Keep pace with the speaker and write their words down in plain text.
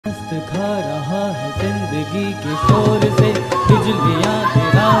मस्त खा रहा है जिंदगी के शोर से, बिजलियां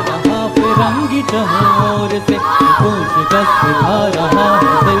गिरा रहा फिरंगी चहोर से। पूछ दस्त खा रहा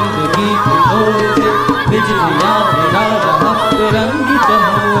है जिंदगी के शोर से, बिजलियां गिरा रहा फिरंगी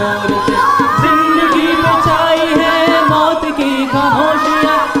चहोर से। जिंदगी पे छाई है मौत की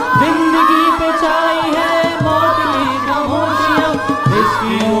खामोशियां, जिंदगी पे छाई है मौत की खामोशियां।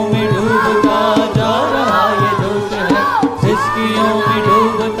 हिस्कियों में डूबता जा रहा ये जोश है, हिस्कियों में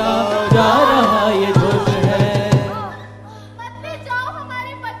डूबता जा रहा ये जोश है। मत ले जाओ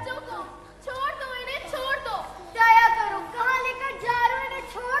हमारे बच्चों को, छोड़ दो इन्हें, छोड़ दो। दया करो, कहाँ लेकर जा रहे हो इन्हें,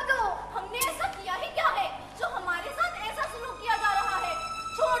 छोड़ दो। हमने ऐसा किया ही क्या है जो हमारे साथ ऐसा सलूक किया जा रहा है?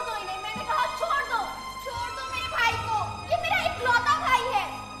 छोड़ दो इन्हें, मैंने कहा छोड़ दो। छोड़ दो मेरे भाई को, ये मेरा इकलौता भाई है।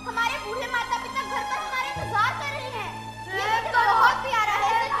 हमारे बूढ़े माता पिता घर पर हमारे इंतजार कर रहे हैं। ये मुझे बहुत प्यारा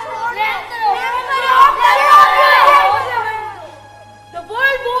है, इसे छोड़ दो। The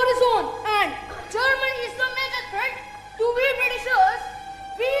world war is on and Germany is the major threat to we Britishers.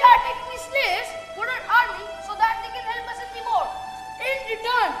 We are taking slaves for our army so that they can help us in the war. In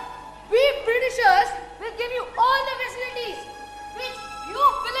return, we Britishers will give you all the facilities which you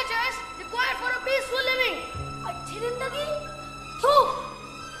villagers require for a peaceful living. अच्छी जिंदगी? थू,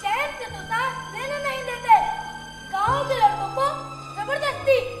 चैन से तो सांस लेने नहीं देते। गांव के लड़कों को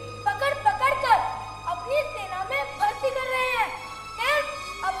जबरदस्ती पकड़ पकड़ कर अपनी सेना में भर्ती कर रहे हैं।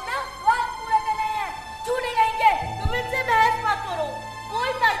 अपना वाद पूरा कर रहे हैं। झूठे कहेंगे, तुम इनसे बहस मत करो,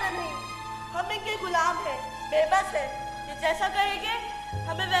 कोई फायदा नहीं। हम इनके गुलाम हैं, बेबस है। ये जैसा कहेंगे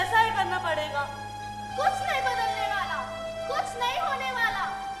हमें वैसा ही करना पड़ेगा। कुछ नहीं बदलने वाला, कुछ नहीं होने वाला।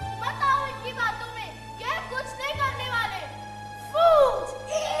 मत आओ इनकी बातों में, ये कुछ नहीं करने वाले। Fools,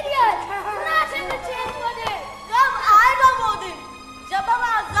 idiots, nothing will change for them. कब आएगा वो दिन जब हम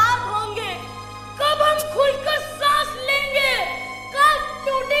आजाद होंगे? कब हम खुलकर सांस लेंगे? कब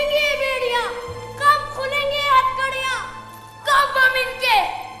टूटेंगी ये बेड़ियां? कब खुलेंगी हथकड़ियां? कब हम इनके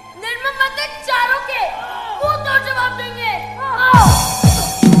निर्ममते चारों के मुंह तोड़ जवाब देंगे?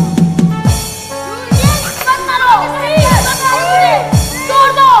 मत मारो,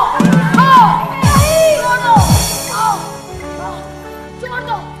 छोड़ दो, छोड़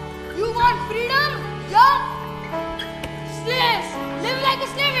दो। You want freedom? Yeah? Slaves, live like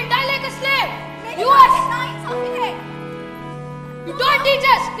a slave and die like a slave. You are. You don't teach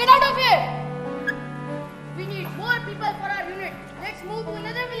us. Get out of here. We need more people for our unit. Let's move to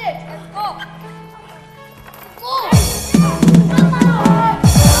another village.